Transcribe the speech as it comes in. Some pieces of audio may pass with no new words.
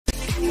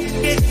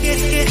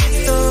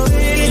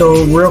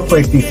So real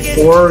quick,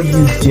 before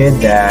you did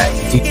that,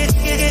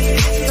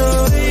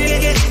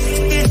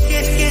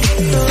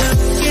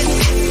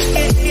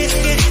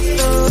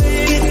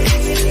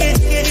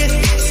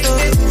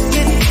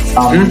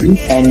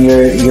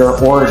 and your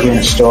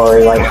origin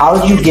story, like how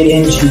did you get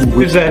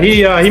into? Is that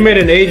he made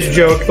an age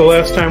joke the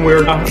last time we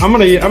were? I'm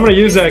gonna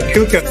use that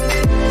Kuka.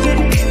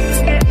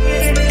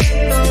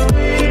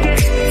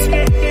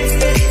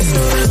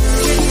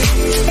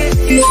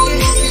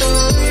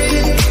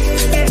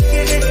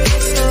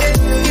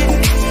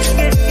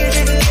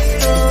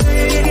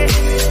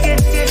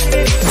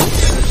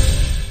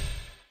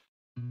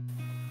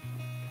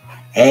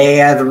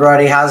 Hey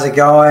everybody, how's it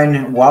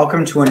going?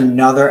 Welcome to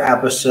another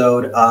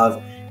episode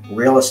of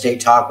Real Estate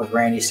Talk with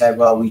Randy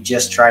Stedwell. We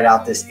just tried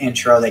out this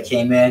intro that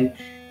came in,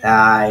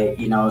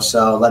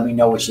 so let me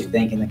know what you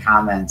think in the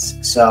comments.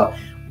 So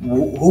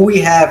who we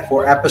have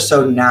for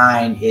episode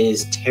 9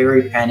 is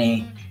Terry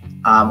Penny.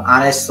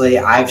 Honestly,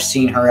 I've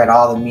seen her at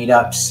all the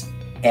meetups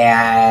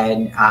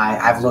and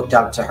I've looked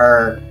up to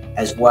her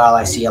as well.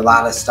 I see a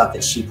lot of stuff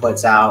that she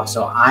puts out.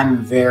 So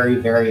I'm very,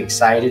 very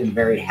excited and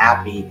very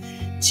happy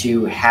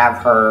to have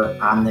her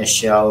on this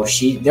show.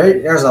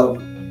 There's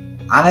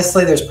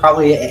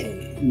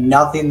probably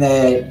nothing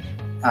that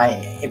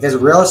if it's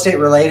real estate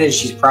related,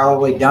 she's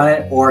probably done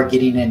it or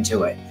getting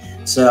into it.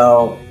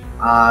 So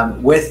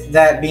with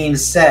that being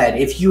said,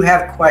 if you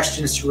have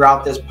questions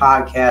throughout this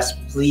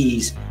podcast,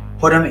 please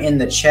put them in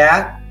the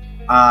chat.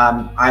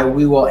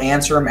 We will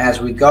answer them as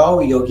we go.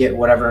 You'll get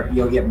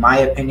my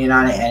opinion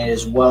on it, and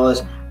as well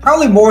as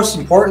probably most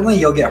importantly,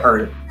 you'll get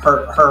her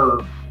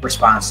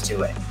response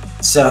to it.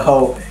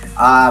 So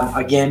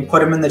again, put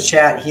them in the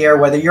chat here,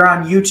 whether you're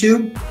on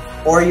YouTube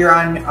or you're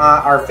on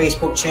our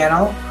Facebook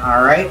channel.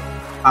 All right.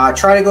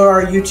 Try to go to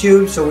our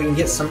YouTube so we can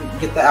get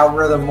the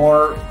algorithm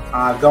more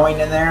going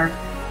in there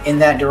in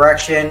that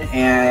direction,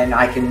 and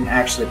I can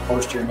actually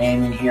post your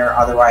name in here.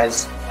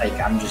 Otherwise,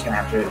 I'm just gonna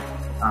have to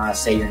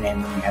say your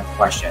name when you have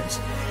questions.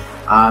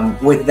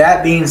 With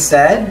that being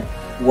said,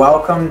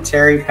 welcome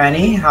Terry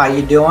Penny. How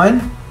you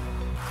doing?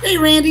 Hey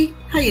Randy,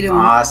 how you doing?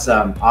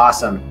 Awesome.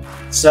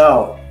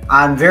 So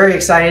I'm very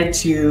excited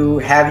to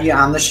have you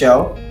on the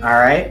show. All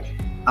right.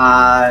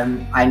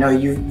 I know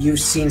you've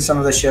seen some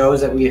of the shows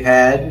that we've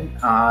had,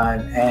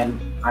 and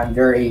I'm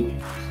very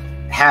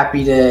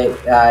happy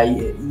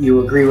that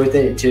you agree with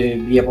it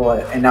to be able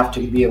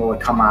to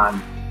come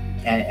on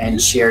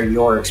and share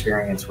your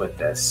experience with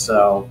this.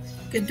 So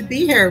good to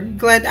be here.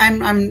 Glad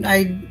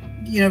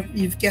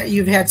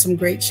you've had some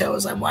great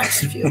shows. I've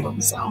watched a few of them.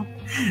 So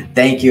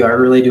thank you. I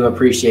really do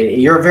appreciate it.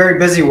 You're a very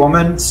busy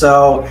woman,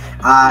 so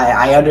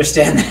I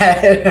understand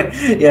that.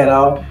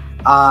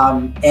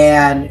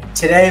 And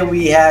today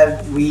we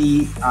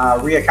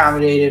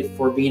reaccommodated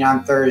for being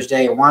on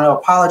Thursday. I want to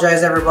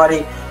apologize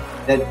everybody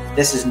that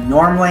this is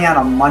normally on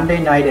a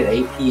Monday night at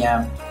 8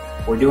 p.m.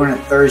 We're doing it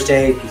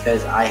Thursday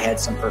because I had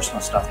some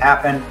personal stuff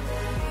happen.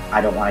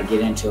 I don't want to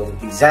get into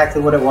exactly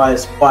what it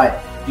was,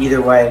 but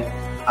either way,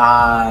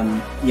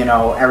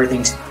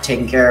 everything's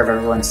taken care of,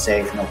 everyone's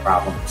safe, no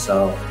problem.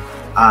 So,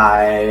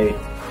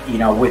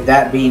 with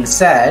that being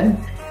said,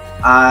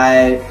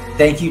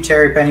 thank you,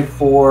 Terry Penny,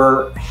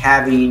 for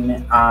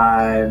having,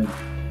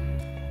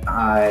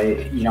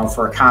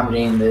 for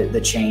accommodating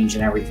the change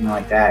and everything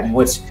like that. And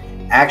what's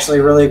actually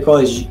really cool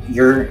is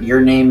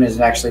your name is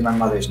actually my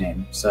mother's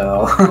name.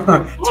 So,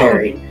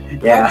 Terry,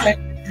 yeah. Okay.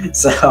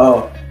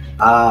 So,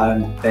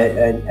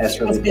 that's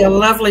really cool. Be a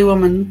lovely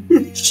woman.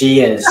 She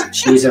is.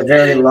 She's a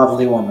very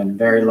lovely woman.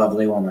 Very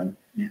lovely woman.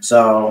 Yeah.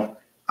 So,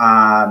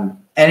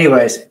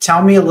 anyways,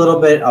 tell me a little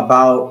bit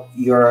about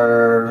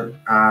your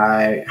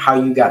how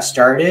you got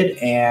started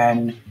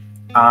and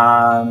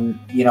how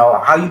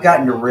you got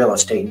into real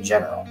estate in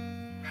general.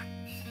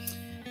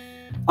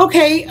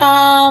 Okay, we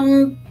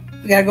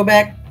gotta go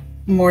back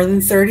more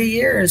than 30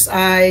 years.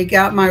 I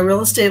got my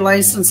real estate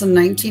license in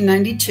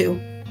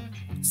 1992.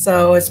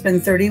 So it's been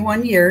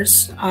 31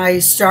 years. I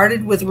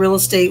started with Real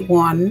Estate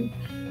One.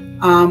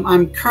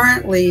 I'm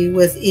currently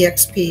with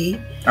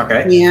EXP.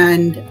 Okay.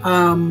 And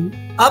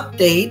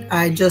update,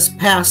 I just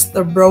passed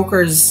the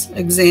broker's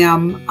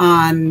exam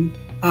on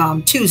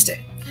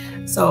Tuesday.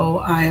 So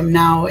I am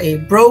now a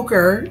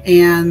broker,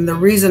 and the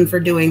reason for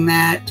doing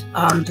that,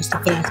 just to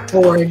fast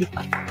forward,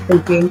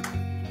 thank you,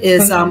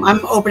 is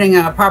I'm opening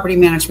a property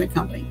management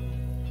company.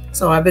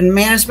 So I've been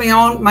managing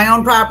my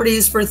own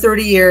properties for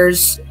 30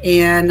 years,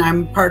 and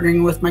I'm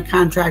partnering with my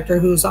contractor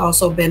who's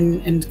also been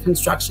in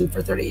construction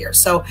for 30 years.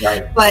 So,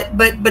 right.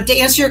 but to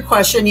answer your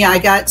question, yeah, I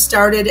got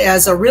started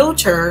as a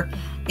realtor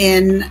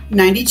in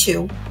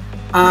 '92.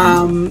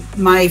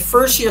 My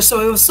first year,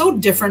 so it was so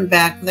different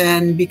back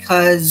then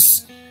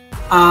because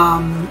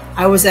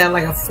I was at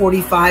like a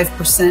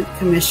 45%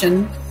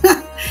 commission,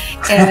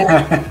 and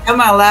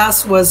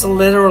MLS was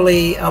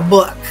literally a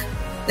book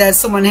that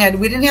someone had.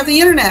 We didn't have the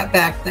internet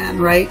back then,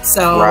 right?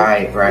 So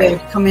right. They'd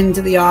come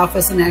into the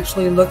office and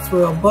actually look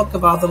through a book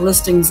of all the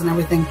listings and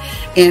everything,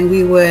 and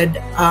we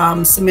would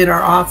submit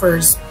our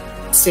offers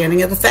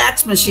standing at the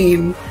fax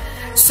machine.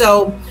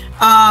 So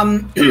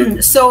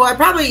So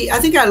I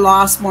think I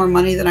lost more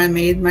money than I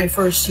made my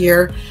first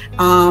year.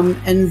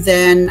 And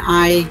then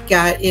I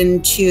got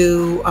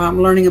into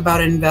learning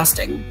about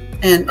investing.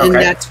 And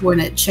that's when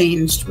it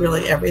changed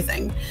really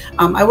everything.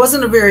 I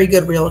wasn't a very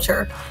good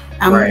realtor.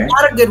 I'm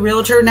not a good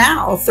realtor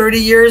now, 30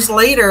 years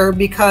later,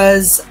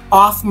 because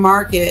off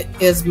market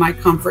is my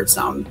comfort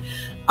zone.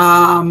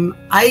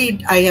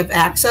 I have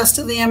access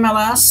to the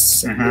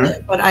MLS,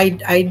 but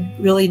I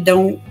really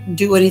don't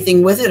do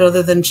anything with it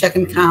other than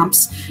checking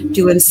comps,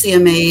 doing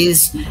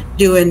CMAs,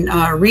 doing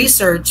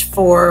research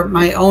for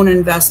my own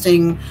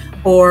investing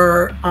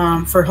or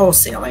for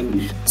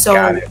wholesaling. So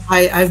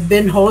I've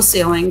been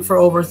wholesaling for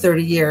over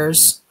 30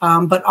 years,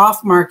 but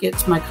off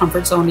market's my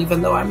comfort zone,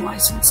 even though I'm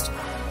licensed.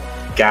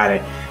 Got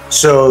it.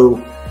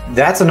 So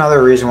that's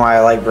another reason why I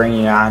like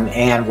bringing you on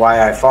and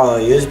why I follow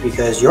you, is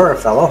because you're a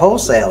fellow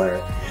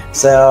wholesaler.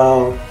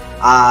 So,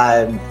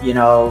 you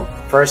know,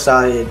 first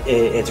off,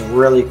 it's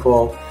really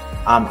cool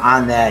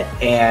on that.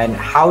 And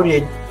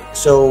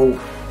so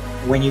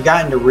when you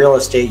got into real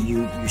estate,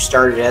 you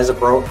started as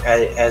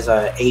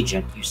an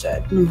agent, you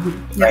said,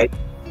 right?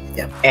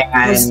 Yeah.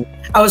 And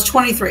I was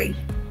 23.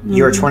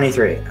 You were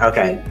 23.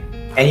 Okay.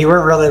 And you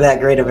weren't really that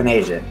great of an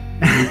agent.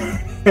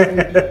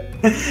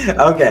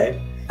 Okay.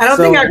 I don't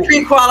think I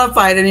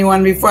pre-qualified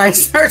anyone before I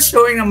start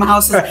showing them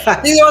houses. I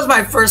think that was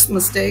my first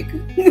mistake.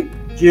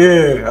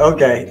 Yeah.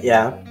 Okay.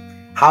 Yeah.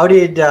 How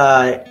did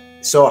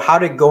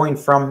going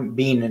from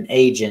being an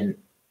agent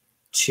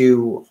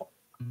to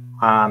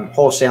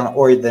wholesaling,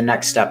 or the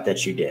next step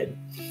that you did?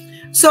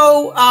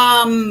 So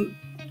I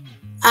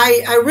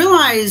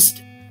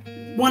realized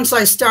once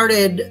I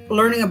started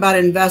learning about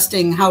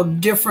investing how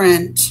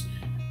different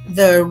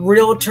the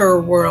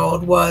realtor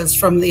world was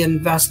from the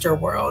investor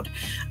world.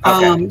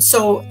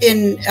 So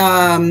in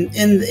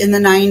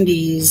the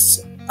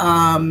 90s,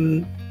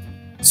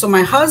 so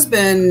my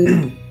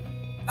husband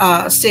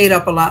stayed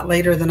up a lot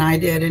later than I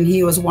did, and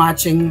he was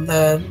watching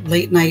the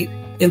late night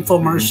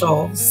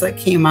infomercials that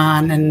came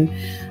on. And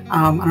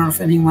I don't know if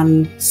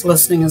anyone's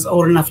listening is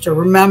old enough to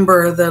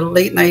remember the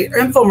late night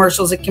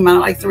infomercials that came on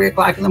at like 3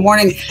 o'clock in the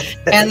morning.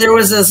 And there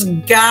was this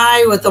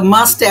guy with a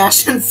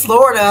mustache in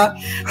Florida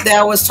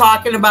that was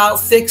talking about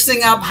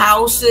fixing up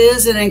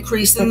houses and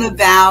increasing the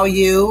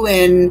value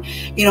and,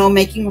 you know,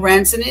 making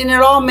rents. And it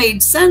all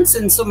made sense.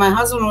 And so my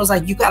husband was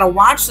like, you got to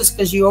watch this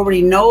because you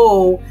already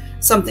know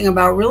something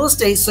about real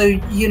estate. So,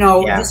 you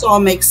know, this all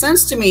makes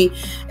sense to me.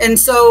 And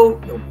so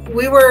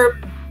we were,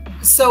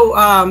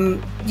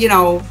 you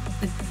know,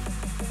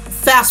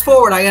 fast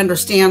forward, I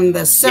understand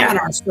the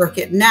seminar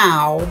circuit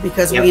now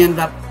because we end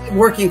up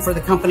working for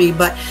the company.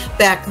 But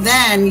back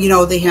then, you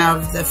know, they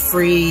have the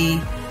free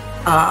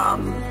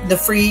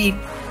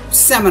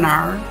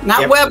seminar,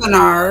 not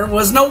webinar.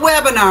 Was no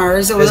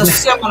webinars. It was a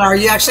seminar.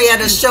 You actually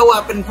had to show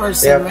up in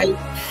person, right?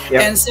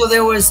 And so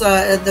there was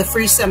the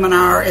free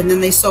seminar, and then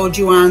they sold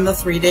you on the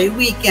 3-day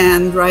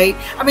weekend, right?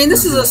 I mean,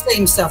 this is the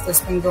same stuff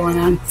that's been going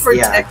on for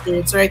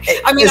decades, right?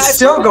 I mean, it's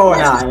still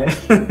going on. One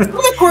of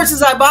the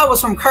courses I bought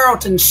was from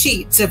Carlton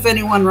Sheets, if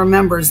anyone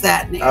remembers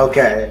that name.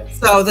 Okay.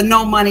 So the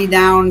no money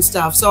down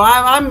stuff. So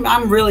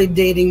I'm really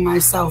dating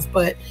myself,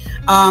 but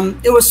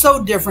it was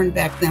so different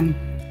back then.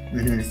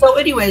 So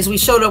anyways, we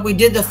showed up, we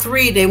did the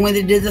 3-day, when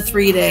they did the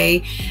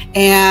 3-day,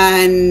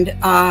 and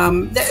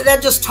that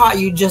just taught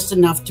you just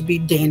enough to be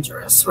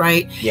dangerous,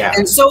 right? Yeah.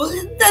 And so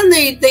then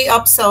they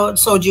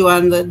sold you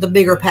on the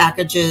bigger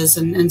packages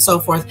and so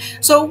forth.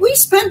 So we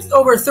spent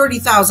over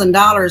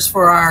 $30,000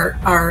 for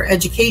our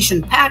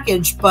education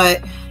package,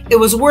 but it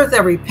was worth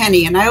every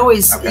penny. And I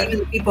always, even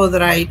the people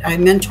that I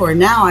mentor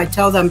now, I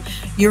tell them,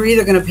 you're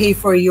either going to pay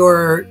for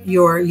your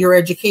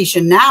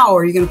education now,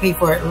 or you're going to pay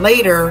for it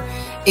later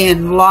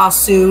in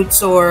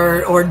lawsuits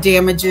or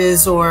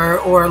damages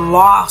or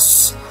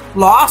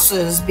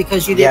losses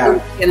because you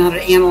didn't know how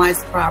to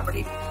analyze the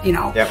property, you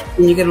know,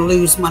 and you're going to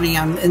lose money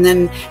on, and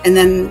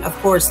then of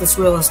course this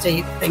real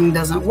estate thing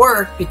doesn't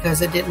work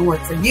because it didn't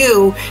work for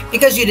you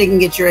because you didn't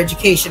get your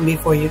education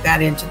before you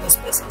got into this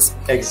business.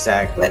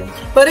 Exactly.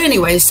 But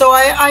anyway, so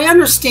I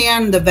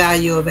understand the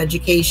value of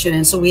education,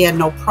 and so we had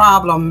no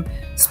problem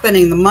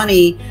spending the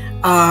money,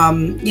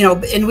 you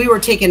know, and we were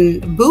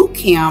taking boot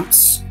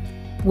camps,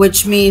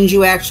 which means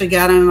you actually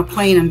got on a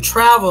plane and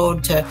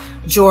traveled to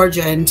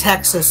Georgia and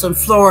Texas and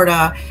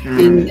Florida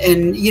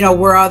and you know,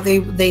 where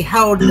they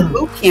held the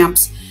boot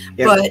camps.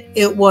 But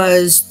it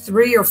was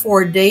 3 or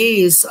 4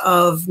 days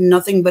of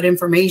nothing but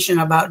information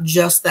about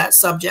just that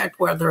subject,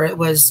 whether it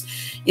was,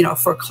 you know,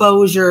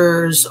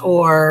 foreclosures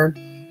or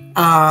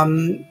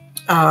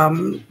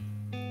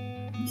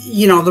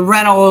you know, the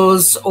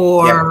rentals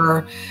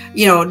or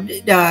you know,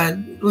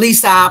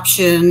 lease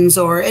options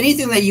or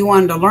anything that you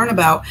wanted to learn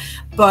about.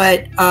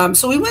 But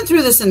so we went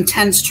through this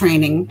intense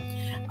training,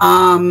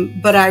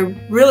 but I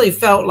really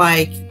felt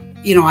like,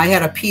 you know, I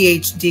had a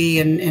PhD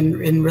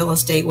in real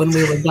estate when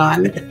we were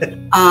done.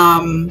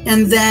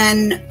 And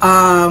then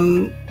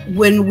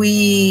when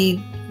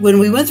we when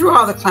we went through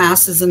all the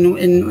classes and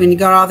when you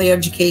got all the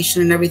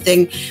education and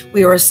everything,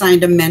 we were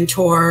assigned a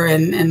mentor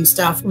and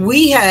stuff.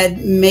 We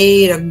had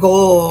made a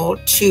goal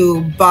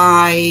to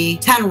buy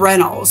 10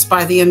 rentals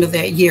by the end of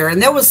that year.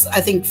 And that was,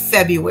 I think,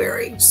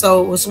 February.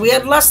 So we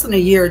had less than a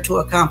year to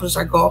accomplish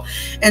our goal.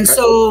 And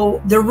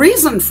so the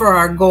reason for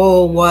our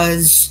goal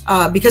was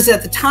because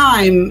at the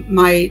time,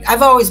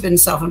 I've always been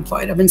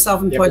self-employed. I've been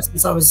self-employed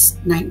since I was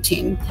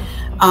 19.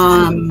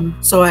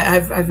 So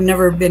I've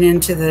never been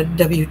into the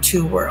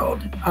W-2 world.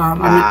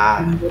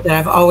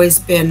 I've always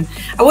been,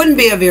 I wouldn't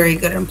be a very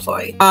good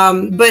employee.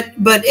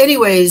 But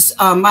anyways,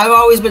 I've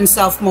always been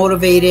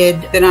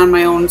self-motivated, been on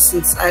my own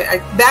since, I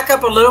back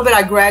up a little bit.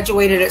 I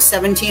graduated at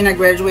 17. I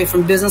graduated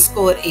from business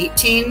school at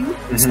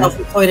 18,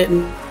 self-employed at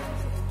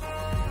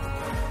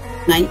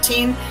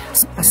 19,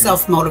 a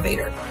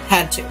self-motivator,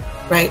 had to.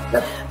 Right.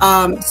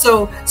 Yep.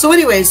 So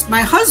anyways,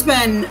 my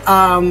husband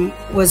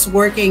was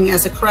working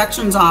as a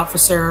corrections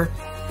officer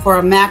for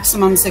a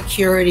maximum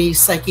security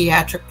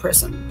psychiatric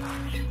prison.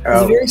 It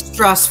was very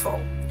stressful.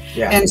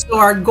 Yeah. And so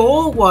our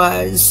goal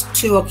was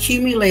to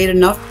accumulate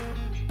enough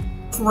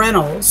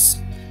rentals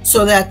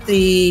so that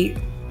the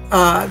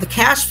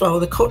cash flow,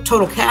 the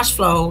total cash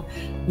flow,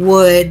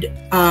 would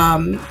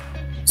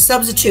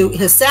substitute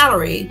his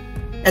salary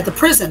at the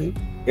prison.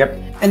 Yep.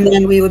 And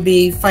then we would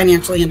be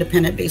financially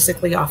independent,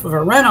 basically, off of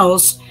our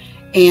rentals,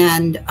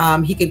 and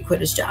he could quit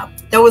his job.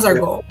 That was our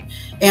goal.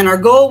 And our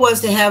goal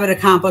was to have it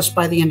accomplished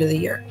by the end of the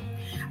year.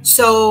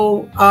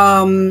 So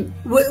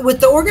with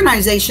the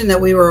organization that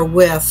we were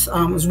with,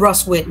 was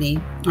Russ Whitney.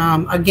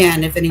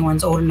 Again, if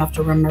anyone's old enough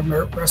to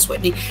remember Russ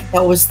Whitney,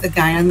 that was the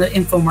guy on the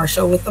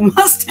infomercial with the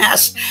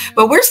mustache.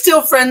 But we're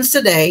still friends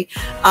today.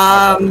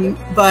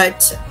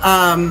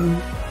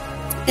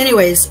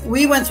 Anyways,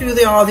 we went through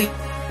all the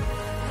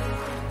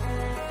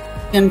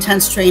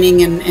intense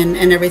training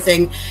and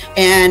everything.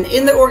 And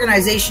in the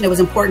organization, it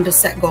was important to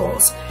set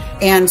goals.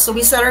 And so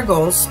we set our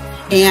goals.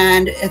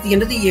 And at the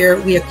end of the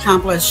year, we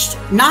accomplished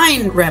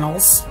 9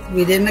 rentals.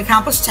 We didn't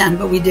accomplish 10,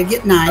 but we did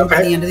get 9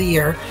 by the end of the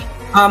year.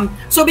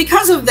 So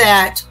because of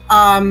that,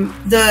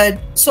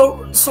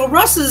 so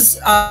Russ's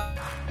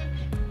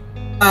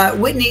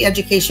Whitney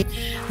Education,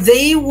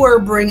 they were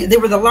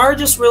the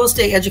largest real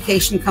estate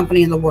education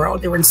company in the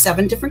world. They were in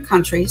 7 different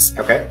countries.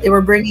 Okay. They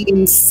were bringing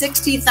in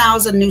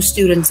 60,000 new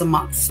students a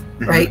month,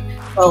 right?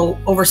 So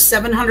over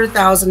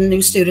 700,000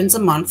 new students a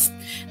month.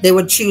 They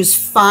would choose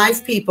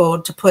 5 people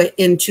to put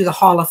into the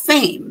Hall of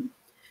Fame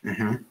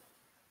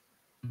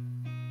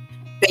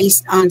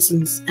based on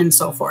and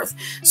so forth.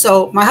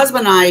 So my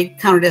husband and I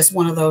counted as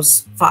one of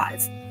those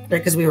 5.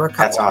 Because we were a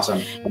couple. That's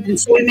awesome. And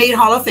so we made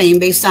Hall of Fame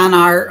based on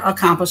our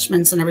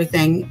accomplishments and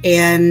everything.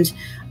 And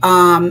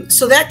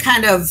so that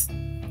kind of,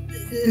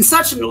 in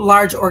such a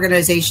large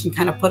organization,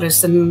 kind of put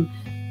us in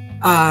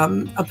a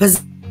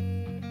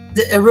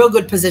real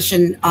good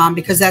position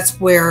because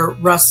that's where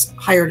Russ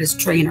hired his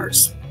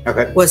trainers.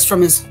 Okay. Was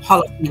from his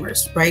Hall of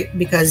Famers, right?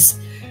 Because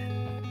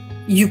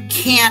you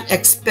can't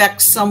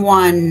expect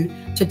someone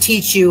to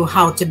teach you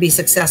how to be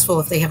successful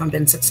if they haven't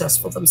been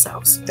successful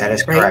themselves. That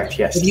is correct,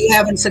 yes. If you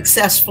haven't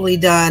successfully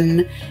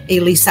done a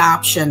lease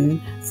option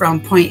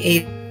from point A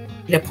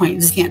to point,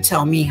 you can't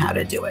tell me how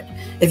to do it.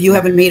 If you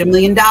haven't made $1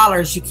 million,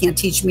 you can't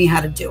teach me how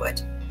to do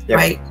it,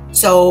 right?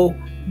 So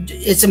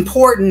it's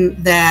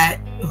important that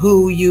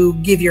who you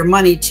give your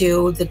money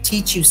to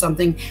teach you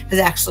something has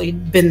actually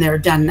been there,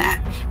 done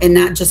that, and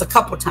not just a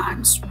couple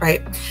times,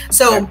 right?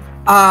 So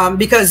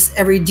because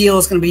every deal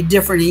is going to be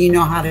different, and you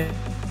know how to,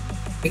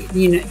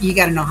 you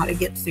got to know how to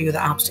get through the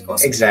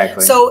obstacles.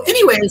 Exactly. So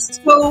anyways,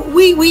 so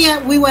we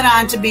went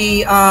on to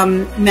be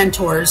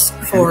mentors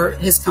for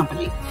his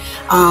company,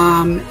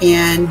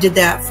 and did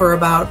that for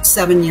about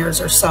 7 years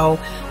or so.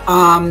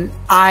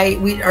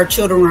 Our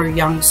children were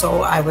young,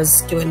 so I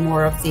was doing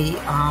more of the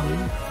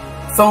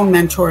phone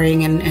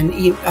mentoring, and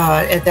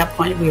at that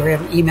point we were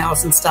having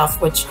emails and stuff,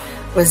 which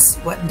was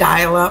what,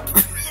 dial up.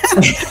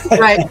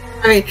 Right.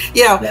 I mean,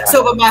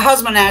 so, but my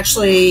husband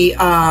actually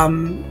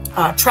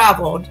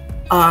traveled,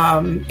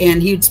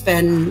 and he'd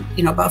spend,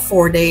 about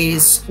 4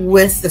 days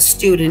with the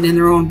student in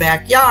their own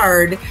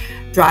backyard,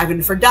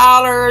 driving for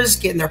dollars,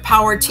 getting their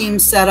power team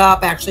set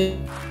up, actually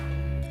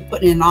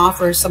putting in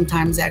offers,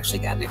 sometimes actually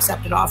got an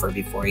accepted offer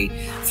before he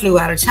flew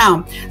out of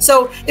town.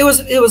 So it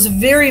was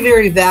very,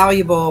 very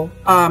valuable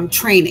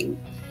training.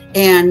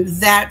 And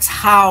that's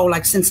how,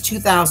 like, since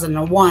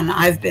 2001,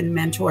 I've been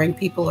mentoring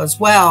people as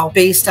well,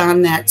 based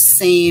on that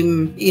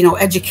same,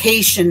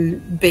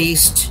 education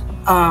based,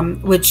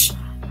 which,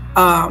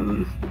 I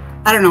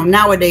don't know,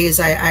 nowadays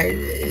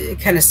it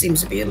kind of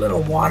seems to be a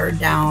little watered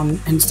down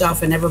and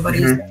stuff, and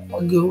everybody's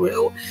a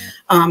guru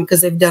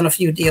because they've done a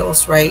few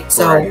deals, right?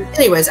 So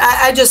anyways,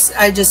 I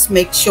just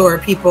make sure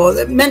people,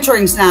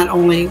 mentoring's not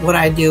only what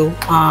I do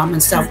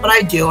and stuff, but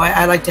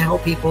I like to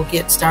help people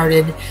get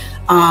started.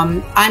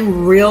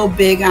 I'm real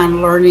big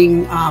on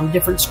learning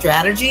different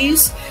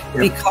strategies,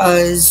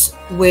 because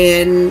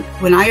when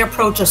I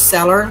approach a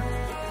seller,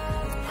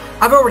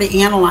 I've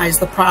already analyzed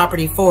the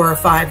property 4 or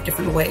 5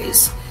 different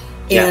ways.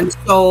 And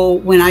so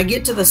when I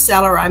get to the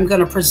seller, I'm going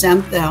to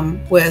present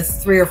them with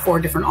 3 or 4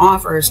 different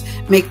offers,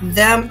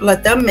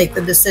 let them make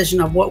the decision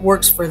of what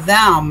works for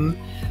them,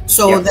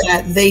 so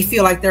that they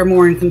feel like they're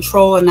more in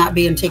control and not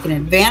being taken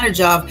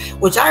advantage of,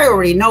 which I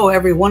already know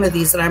every one of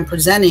these that I'm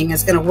presenting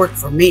is going to work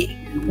for me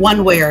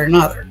one way or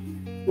another.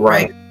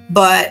 Right.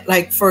 But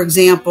like, for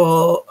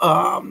example,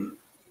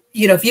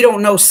 you know, if you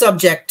don't know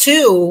subject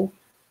to,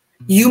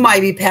 you might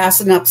be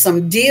passing up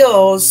some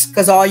deals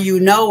because all you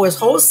know is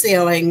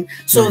wholesaling.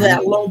 So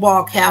that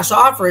lowball cash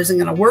offer isn't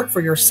going to work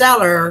for your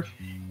seller.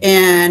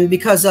 And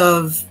because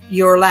of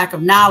your lack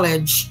of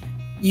knowledge,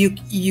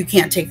 you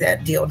can't take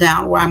that deal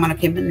down, where I'm going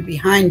to come in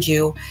behind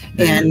you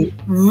and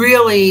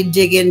really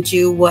dig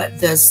into what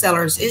the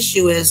seller's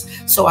issue is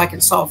so I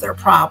can solve their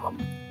problem.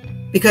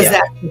 Because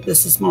that's what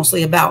this is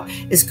mostly about.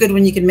 It's good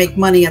when you can make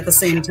money at the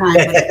same time,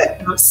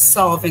 but not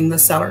solving the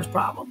seller's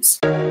problems.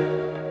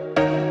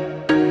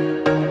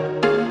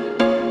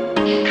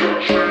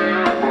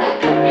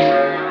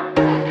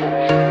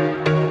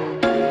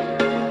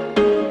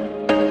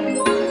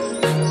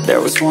 There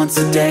was once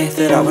a day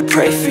that I would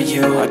pray for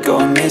you. I'd go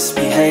and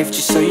misbehave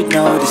just so you'd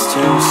notice too.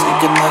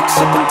 Sneaking looks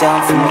up and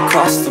down from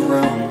across the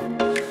room.